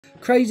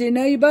Crazy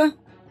Neighbour,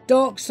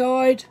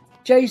 Darkside,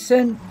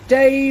 Jason,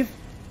 Dave.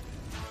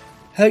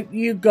 Hope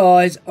you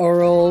guys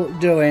are all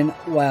doing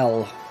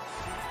well.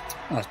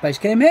 Oh, Space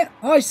came here.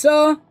 Hi,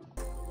 sir.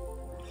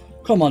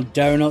 Come on,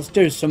 Donuts,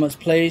 do something,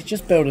 please.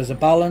 Just build us a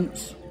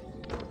balance.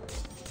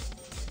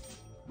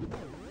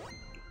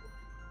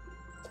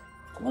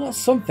 Well, that's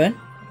something.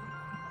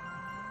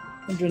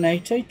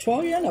 180,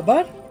 12, yeah, not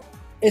bad.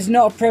 It's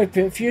not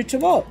appropriate for you to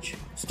watch.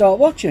 Start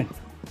watching.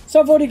 So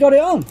I've already got it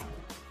on.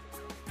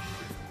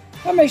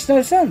 That makes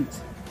no sense.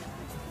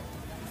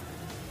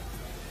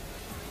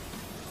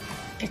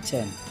 Get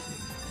in.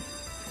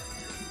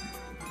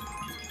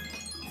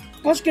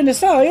 I was going to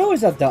say, I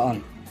always had that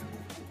on.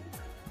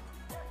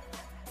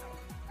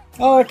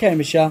 Oh, okay,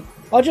 Michelle.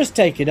 I'll just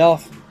take it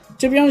off.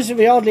 To be honest with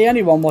you, hardly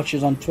anyone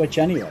watches on Twitch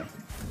anyway.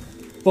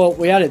 But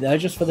we had it there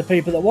just for the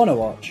people that want to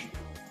watch.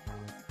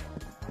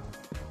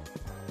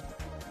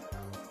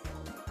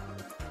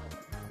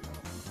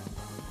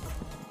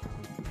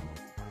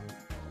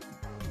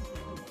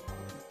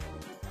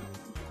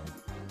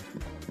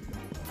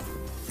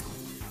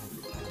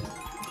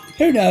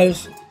 Who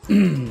knows?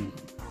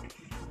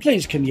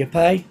 Please, can you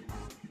pay?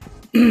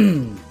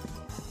 We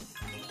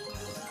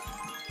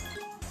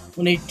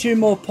need 2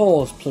 more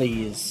paws,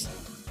 please.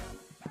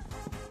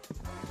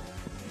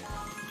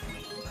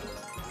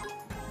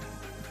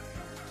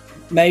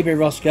 Maybe,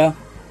 Roscoe.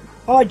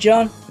 Hi,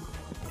 John.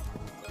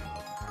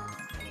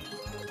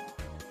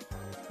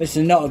 This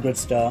is not a good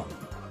start.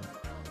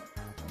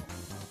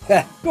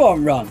 Go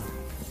on, Ron.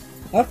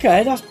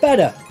 Okay, that's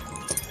better.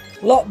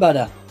 A lot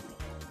better.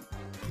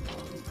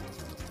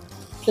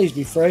 Please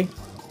be free.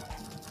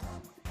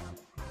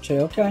 2,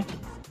 okay.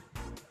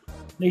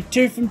 Need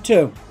 2 from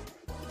 2.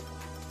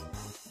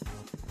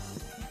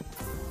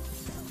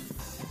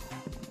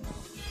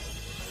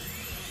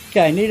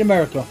 Okay, need a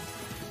miracle.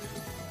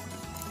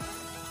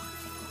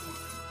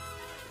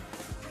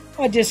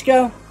 Hi,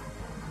 Disco.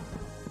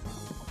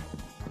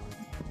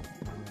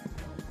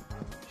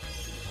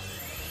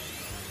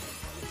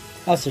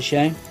 That's a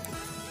shame.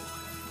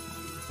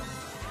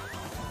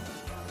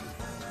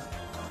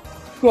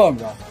 Go on,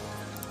 Rob.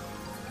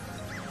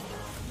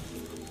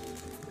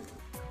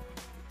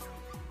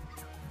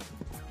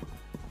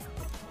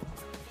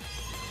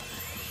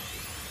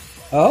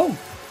 Oh.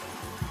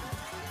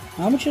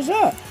 How much is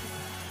that?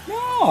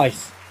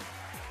 Nice.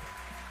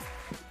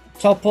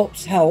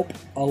 Top-ups help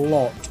a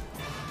lot.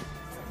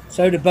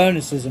 So do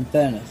bonuses, in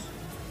fairness.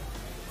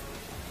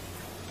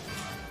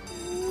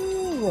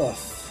 Ooh,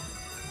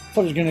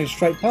 thought it was going to go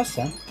straight past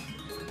that.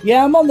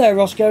 Yeah, I'm on there,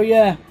 Roscoe,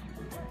 yeah.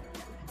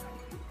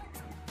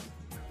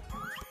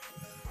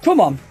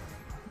 Come on.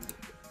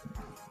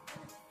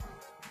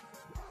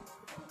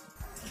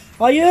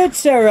 I heard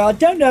Sarah. I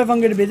don't know if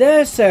I'm going to be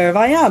there, Sarah. If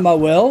I am, I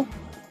will.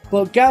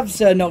 But Gav's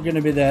not going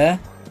to be there.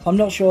 I'm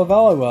not sure if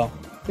I will.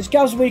 It's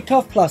Gav's week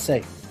off,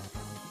 Plassy.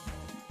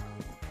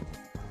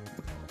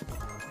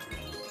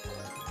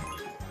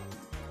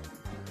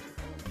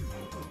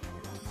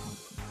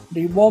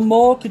 Need 1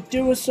 more. Could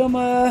do with some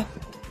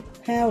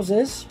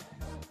houses.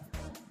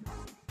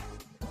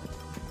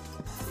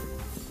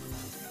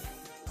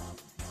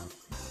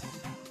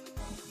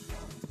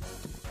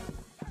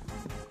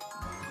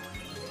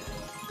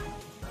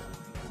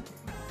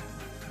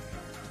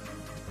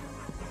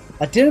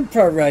 I didn't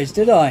pro raise,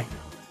 did I?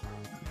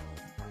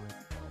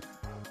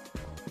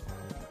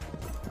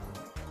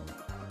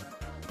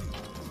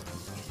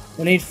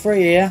 We need 3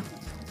 here.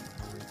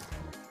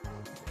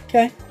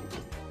 Okay.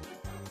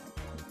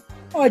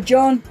 Hi,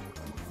 John.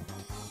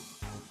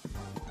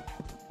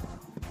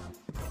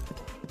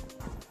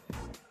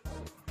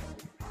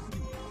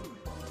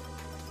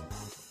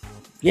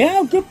 Yeah,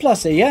 I'm good,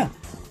 Plussy, yeah.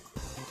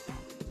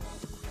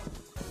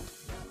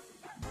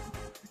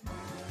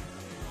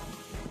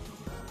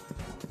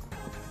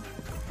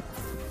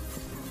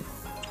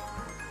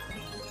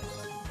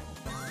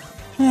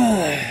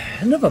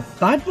 Another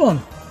bad one.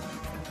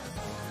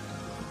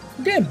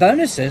 I'm getting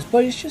bonuses,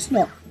 but it's just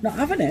not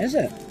having it, is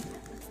it?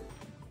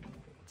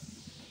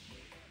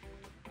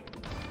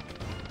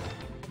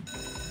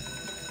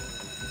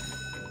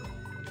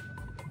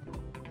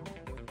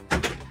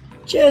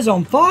 Cheers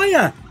on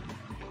fire!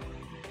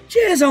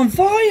 Cheers on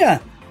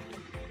fire!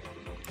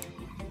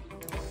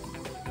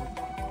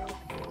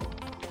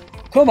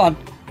 Come on.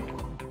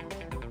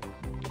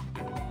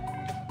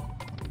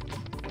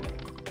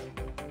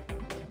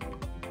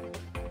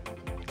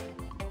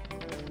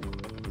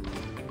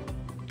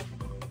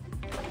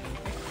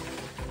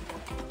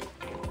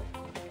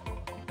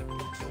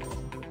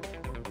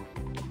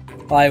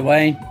 Hi,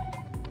 Wayne.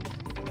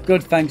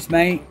 Good, thanks,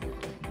 mate.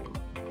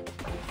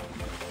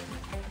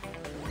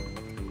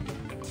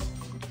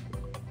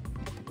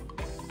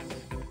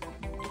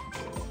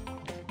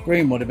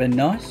 Green would have been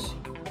nice.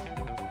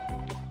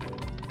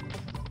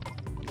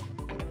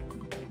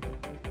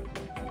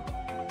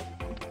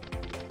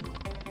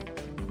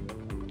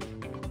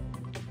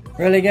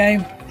 Really,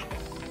 game?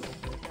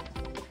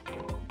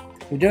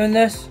 We're doing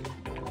this?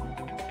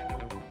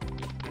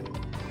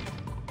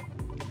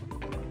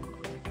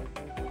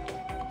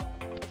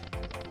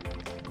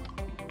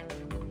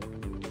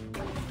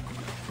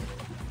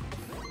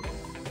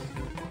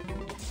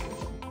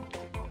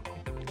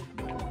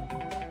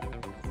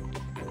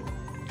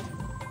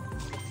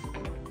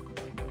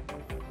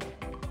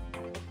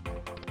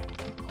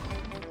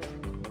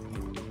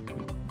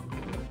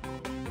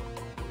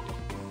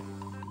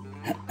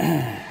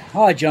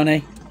 Hi,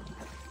 Johnny.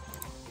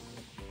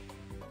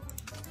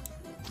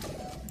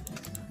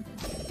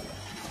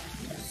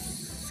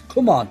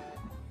 Come on.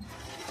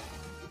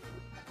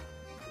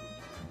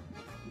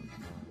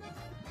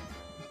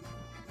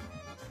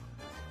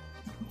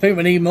 I think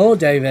we need more,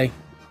 Davey.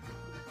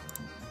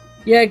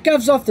 Yeah,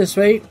 Gav's off this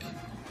week.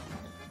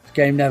 This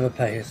game never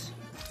pays.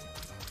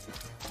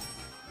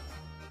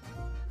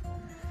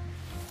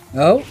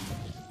 Oh.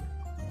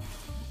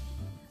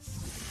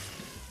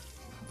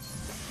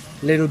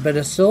 Little bit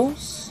of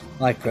sauce.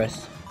 Hi,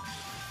 Chris.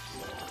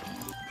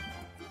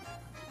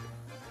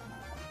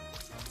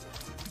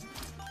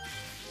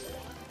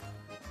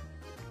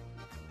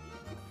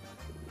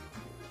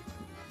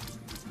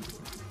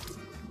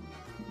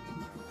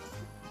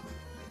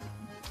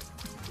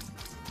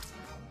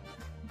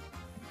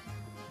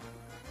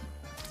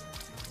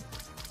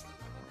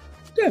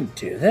 Don't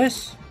do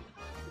this.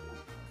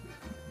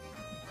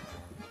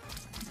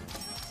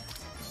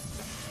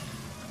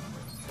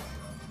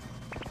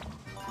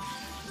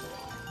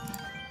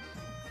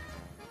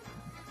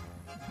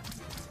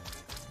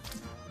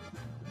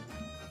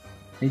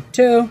 Need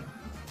two.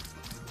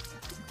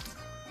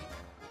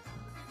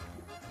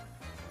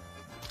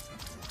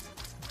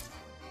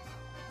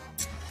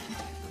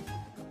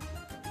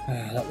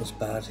 Ah, that was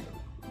bad.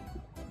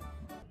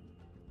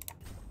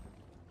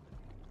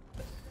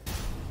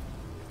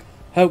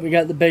 Hope we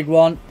get the big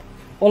one.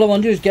 All I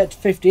want to do is get to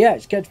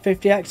 50x. Get to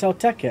 50x, I'll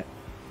take it.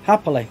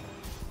 Happily.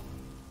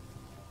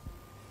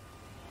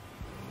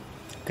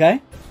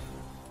 Okay.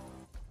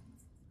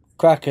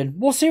 Cracking.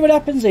 We'll see what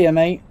happens here,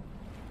 mate.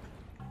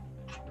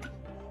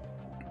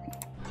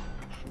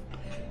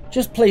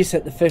 Just please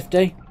hit the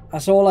 50.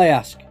 That's all I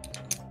ask.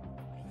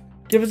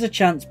 Give us a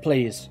chance,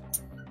 please.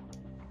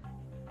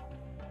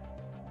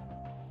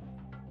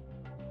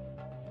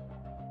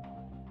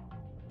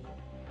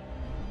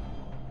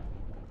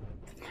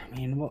 I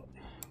mean, what?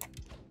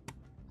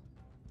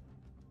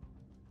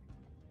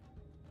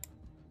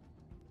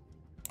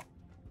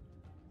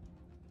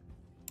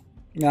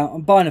 No,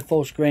 I'm buying a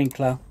full screen,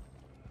 Clow.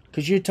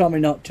 Because you told me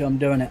not to, I'm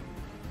doing it.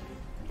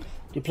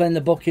 You're playing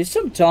the bookies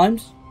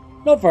sometimes.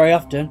 Not very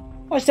often.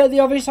 I said the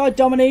obvious. Hi,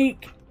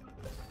 Dominique.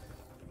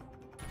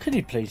 Could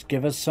you please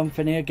give us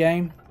something here,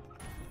 game?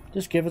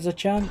 Just give us a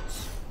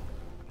chance.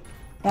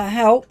 That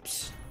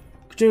helps.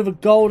 Could do with a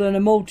gold and a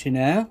multi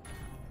now.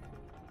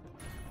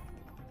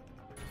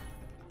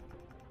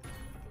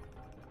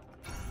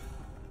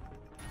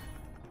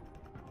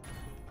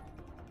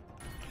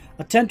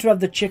 I tend to have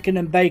the chicken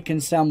and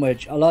bacon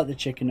sandwich. I like the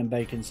chicken and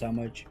bacon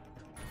sandwich.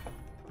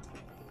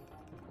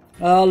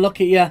 Oh,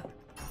 look at you.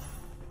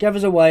 Give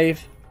us a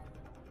wave.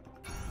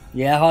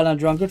 Yeah,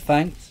 Highlander on good,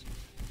 thanks.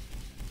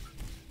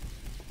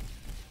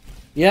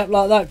 Yep,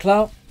 like that,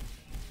 Clout.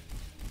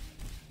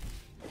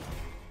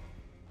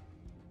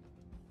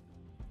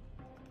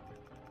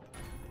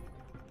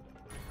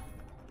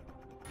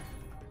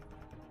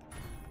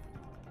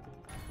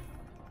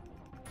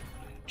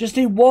 Just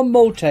need one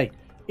multi.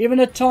 Even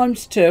a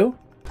 ×2.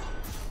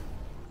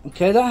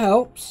 Okay, that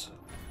helps.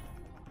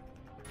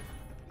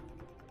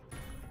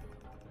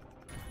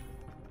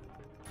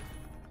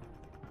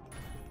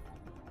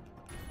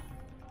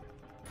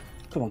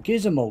 Come on, give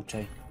us a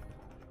multi.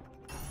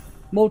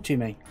 Multi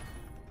me.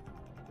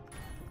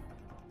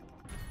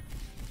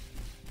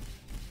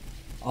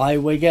 Aye,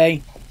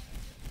 Wiggy.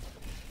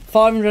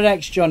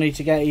 500x, Johnny,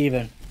 to get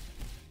even.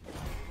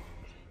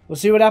 We'll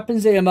see what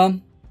happens here,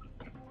 Mum.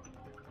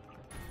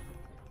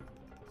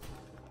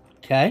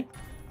 Okay,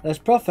 let's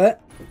profit.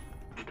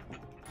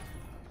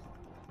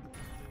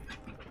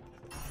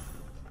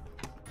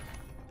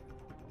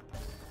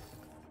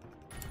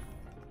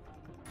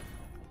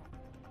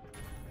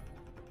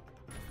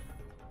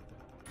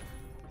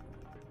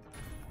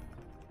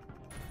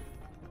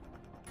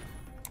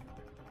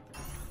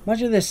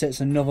 Imagine this, it's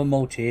another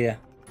multi here.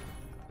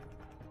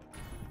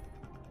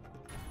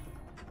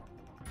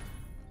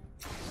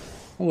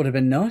 That would have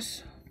been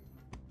nice.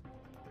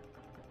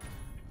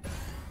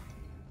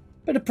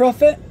 Bit of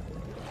profit.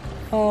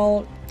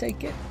 I'll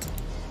take it.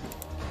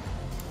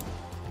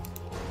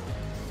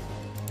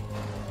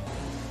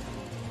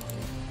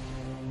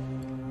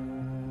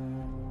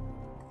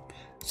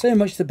 See how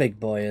much the big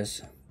boy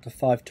is. The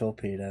 5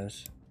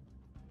 torpedoes.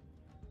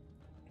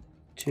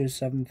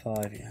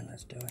 275. Yeah,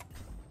 let's do it.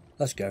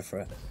 Let's go for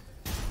it.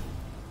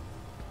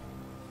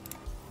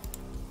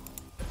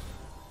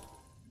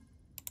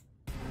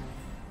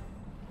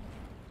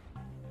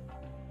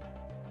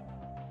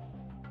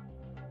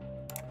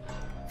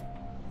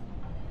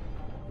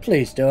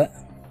 Please do it.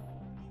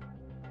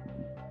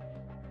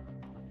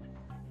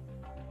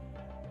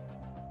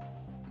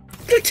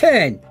 The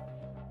 10.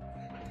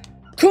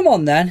 Come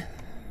on then.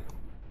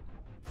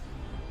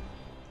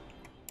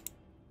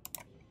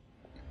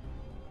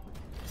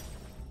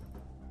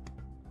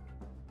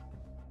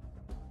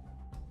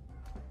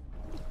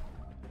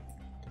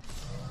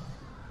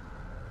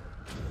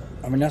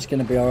 I mean, that's going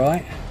to be all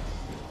right.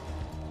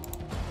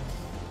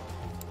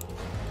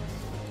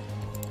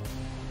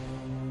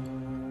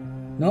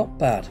 Not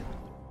bad.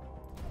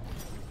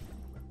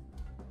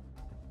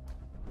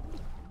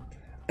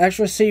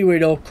 Extra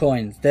seaweed or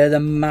coins. They're the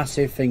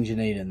massive things you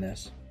need in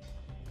this.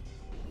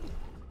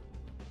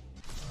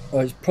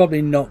 Or it's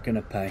probably not going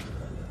to pay.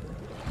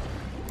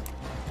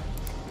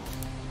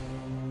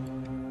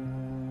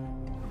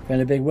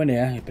 Been a big win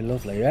here. It'd be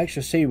lovely.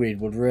 Extra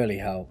seaweed would really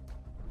help.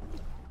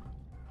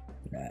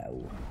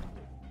 No.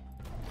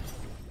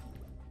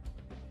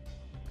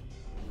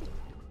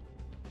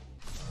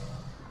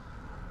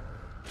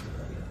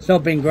 It's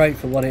not been great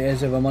for what it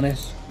is, if I'm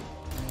honest.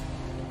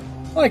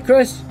 Hi,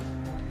 Chris.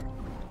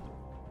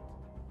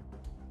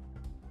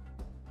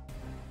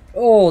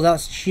 Oh,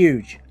 that's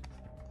huge.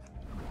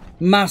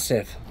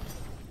 Massive.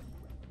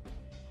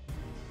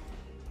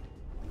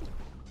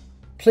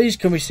 Please,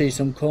 can we see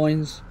some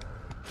coins?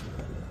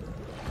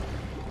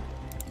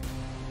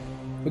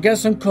 We get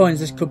some coins,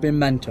 this could be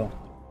mental.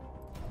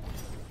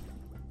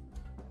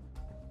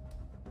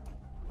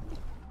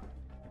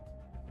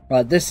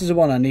 Right, this is the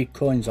one I need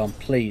coins on,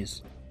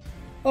 please.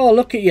 Oh,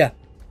 look at you.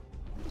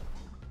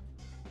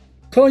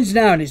 Coins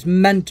now and it's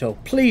mental.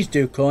 Please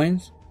do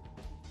coins.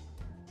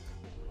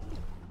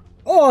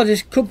 Oh,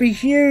 this could be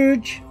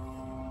huge.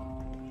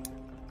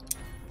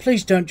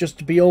 Please don't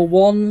just be all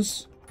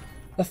ones.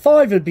 A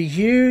 5 would be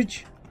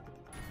huge.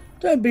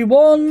 Don't be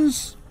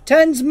ones.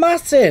 10's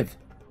massive.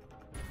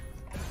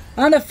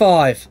 And a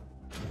 5.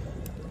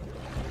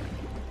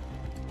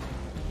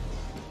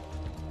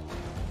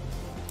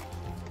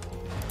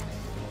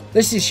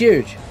 This is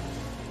huge.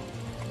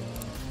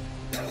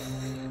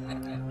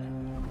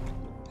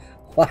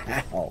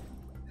 Wow.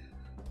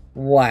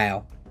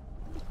 Wow.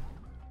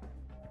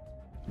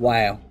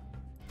 Wow.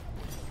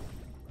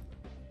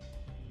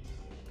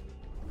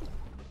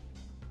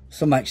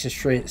 Some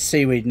extra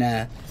seaweed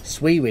now.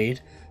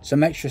 Seaweed.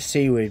 Some extra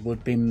seaweed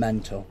would be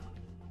mental.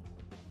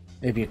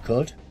 If you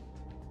could.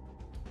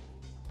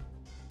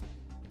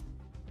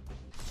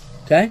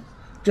 Okay.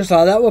 Just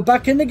like that, we're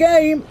back in the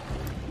game.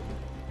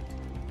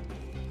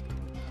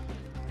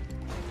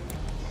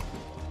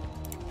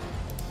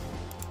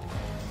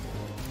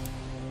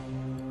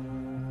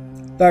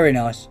 Very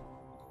nice.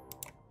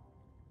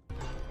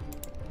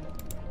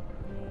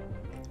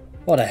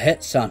 What a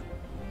hit, son.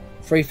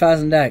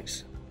 3,000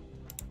 eggs.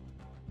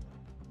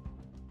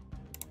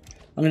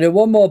 I'm going to do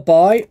one more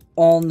buy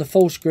on the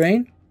full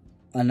screen.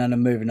 And then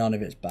I'm moving on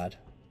if it's bad.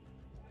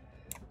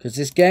 Because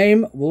this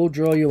game will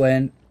draw you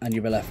in and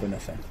you'll be left with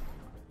nothing.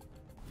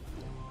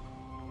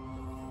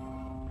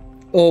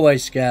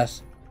 Always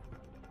scarce.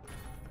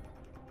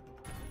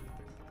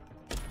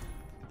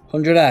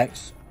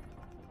 100x.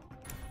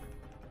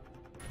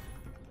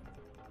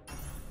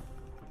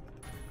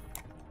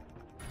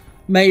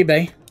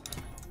 Maybe.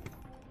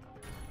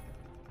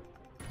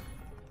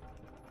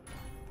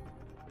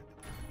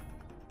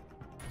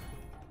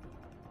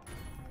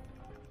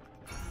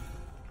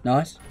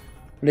 Nice.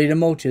 We need a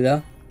multi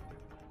though.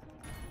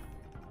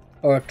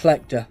 Or a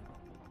collector.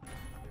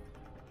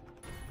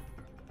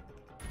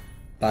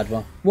 Bad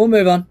one. We'll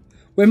move on.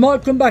 We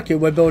might come back here.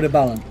 We'll build a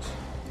balance.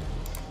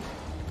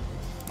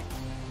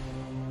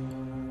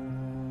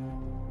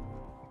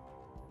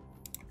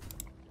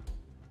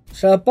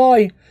 So I'll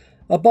buy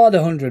the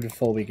 100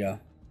 before we go.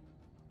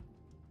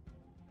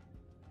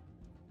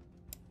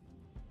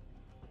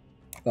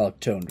 Well,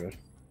 200.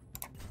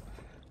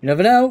 You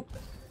never know.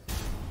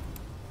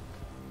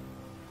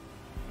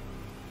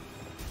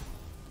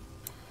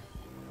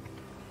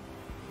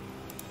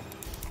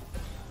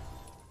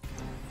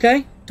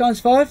 Okay,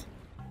 times 5.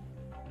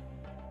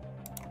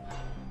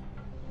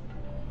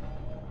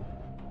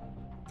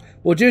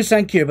 We'll do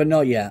thank you, but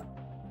not yet.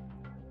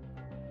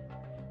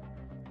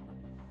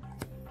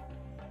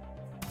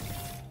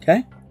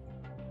 Okay.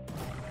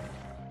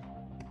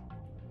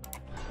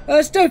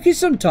 Stokey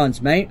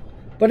sometimes, mate.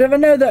 But if I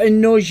know that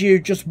annoys you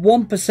just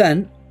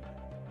 1%,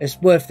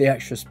 it's worth the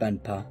extra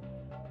spend, pal.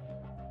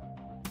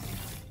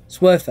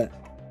 It's worth it.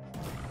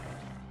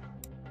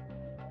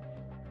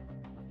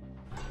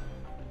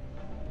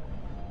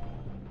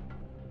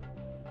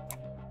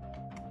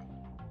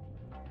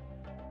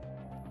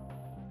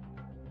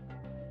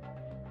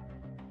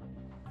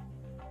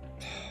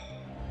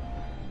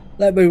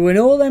 Let me win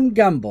all them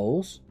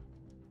gambles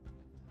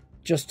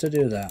just to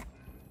do that.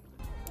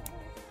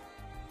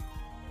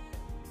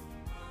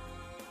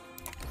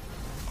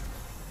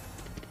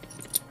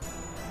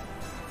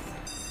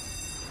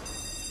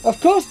 Of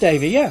course,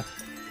 Davey, yeah.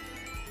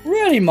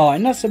 Really,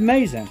 Martin, that's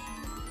amazing.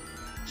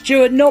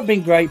 Stuart, not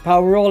been great,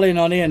 pal. We're all in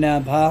on here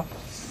now, pal.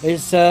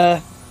 It's,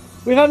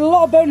 we've had a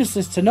lot of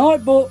bonuses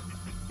tonight, but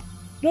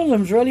none of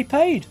them's really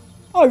paid.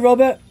 Hi,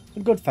 Robert.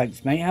 Good,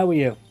 thanks, mate. How are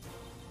you?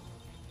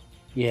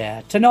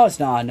 Yeah, tonight's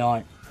not our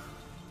night.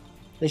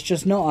 It's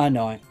just not our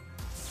night.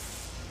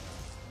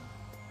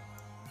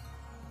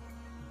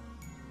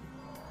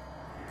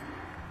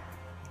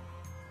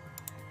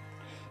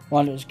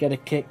 Why not just get a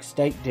Kick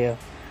steak deal?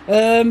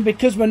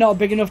 Because we're not a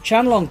big enough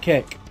channel on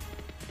Kick.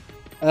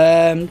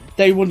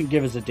 They wouldn't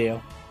give us a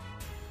deal.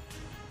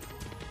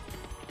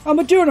 And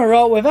we're doing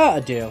alright without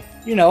a deal.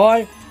 You know,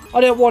 I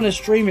don't want to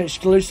stream it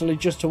exclusively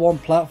just to one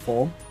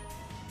platform.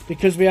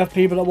 Because we have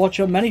people that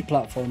watch on many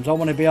platforms. I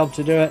want to be able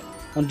to do it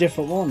on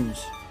different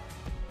ones.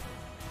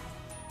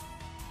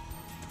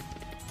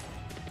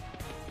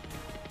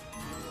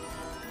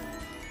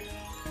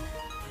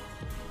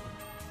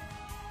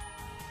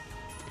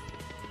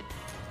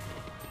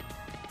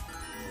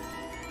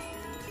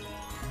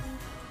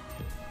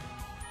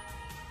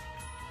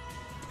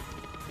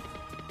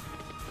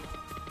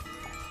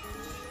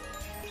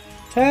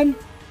 $10.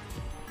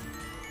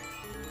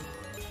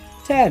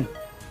 $10.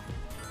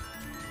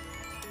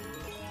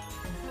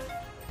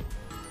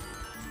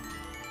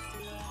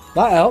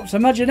 That helps.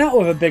 Imagine that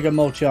with a bigger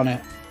multi on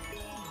it.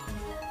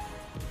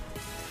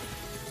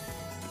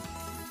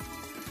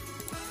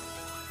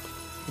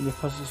 In the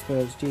positive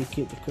spirits, do you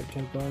keep the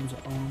crypto grinds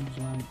at arm's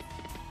length?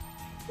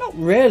 Not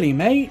really,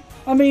 mate.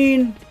 I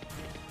mean,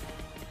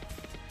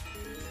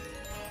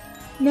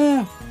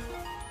 no.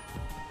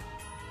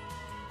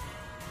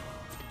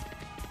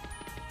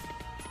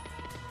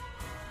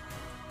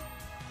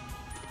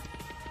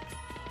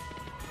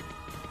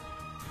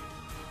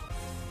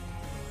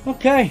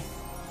 Okay.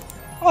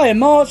 Hiya,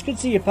 March. Good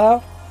to see you,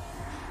 pal.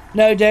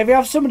 No, Dave, we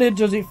have somebody who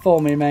does it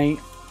for me, mate.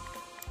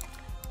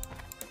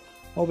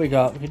 What we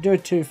got? We can do a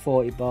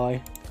 240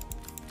 buy.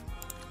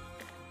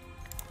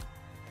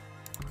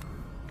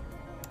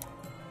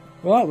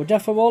 Right, we're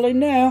definitely all in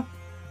now.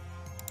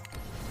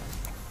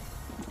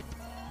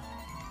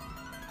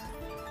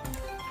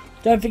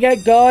 Don't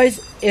forget, guys,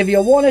 if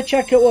you want to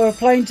check out what we're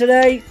playing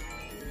today,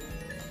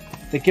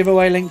 the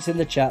giveaway link's in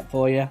the chat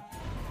for you.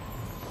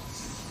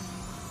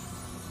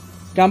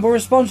 Gamble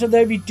responsibly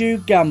if you do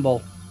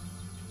gamble.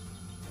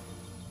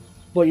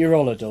 But you're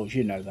all adults,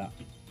 you know that.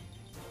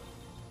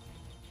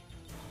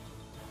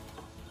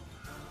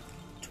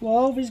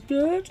 12 is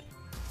good.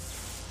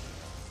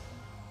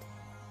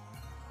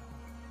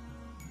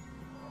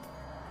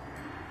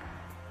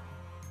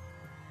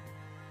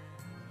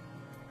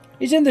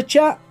 He's in the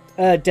chat,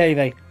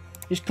 Davey.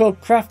 It's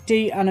called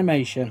Crafty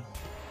Animation.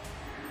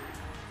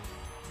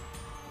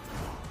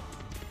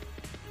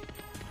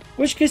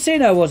 Which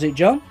casino was it,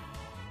 John?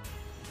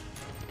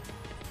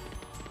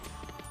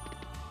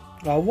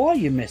 Oh, why are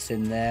you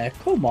missing there?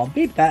 Come on,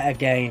 be better,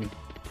 game.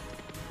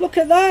 Look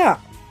at that.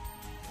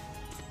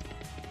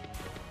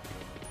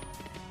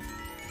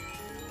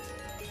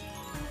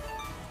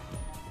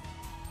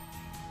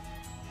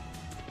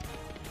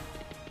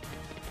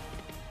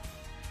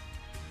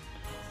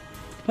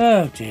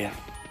 Oh dear.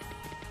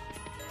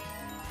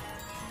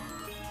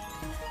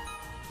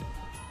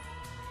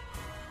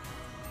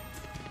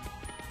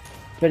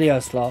 Video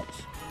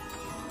slots.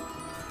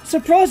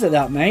 Surprised at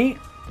that, mate.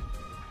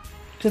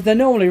 Because they're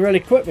normally really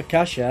quick with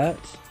cash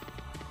outs.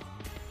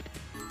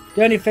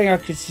 The only thing I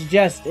could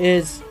suggest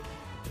is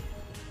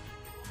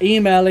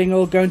emailing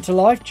or going to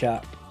live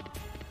chat.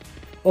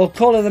 Or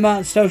calling them out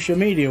on social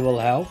media will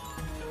help.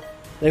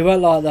 They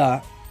won't like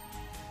that.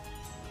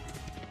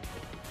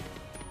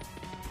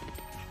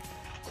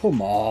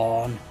 Come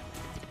on.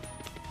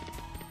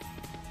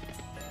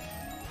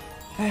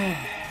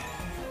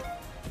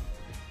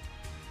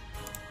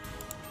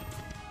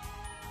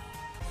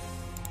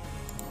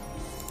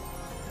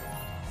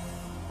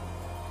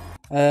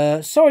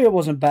 Sorry it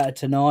wasn't better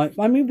tonight.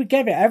 I mean, we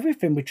gave it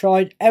everything. We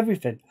tried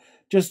everything.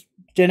 Just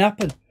didn't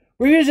happen.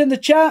 Reviewers in the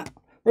chat.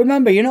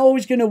 Remember, you're not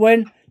always going to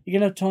win. You're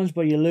going to have times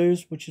where you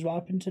lose, which is what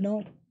happened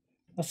tonight.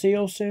 I'll see you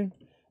all soon.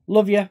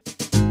 Love you.